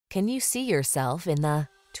Can you see yourself in the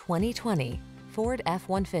 2020 Ford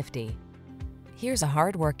F-150? Here's a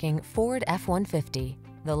hard-working Ford F-150,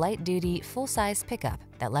 the light-duty, full-size pickup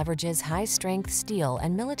that leverages high-strength steel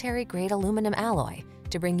and military-grade aluminum alloy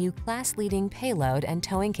to bring you class-leading payload and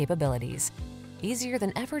towing capabilities. Easier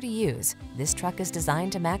than ever to use, this truck is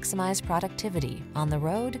designed to maximize productivity on the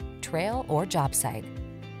road, trail, or job site.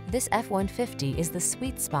 This F-150 is the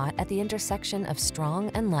sweet spot at the intersection of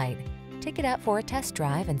strong and light. Take it out for a test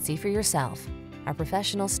drive and see for yourself. Our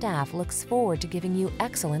professional staff looks forward to giving you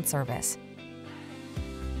excellent service.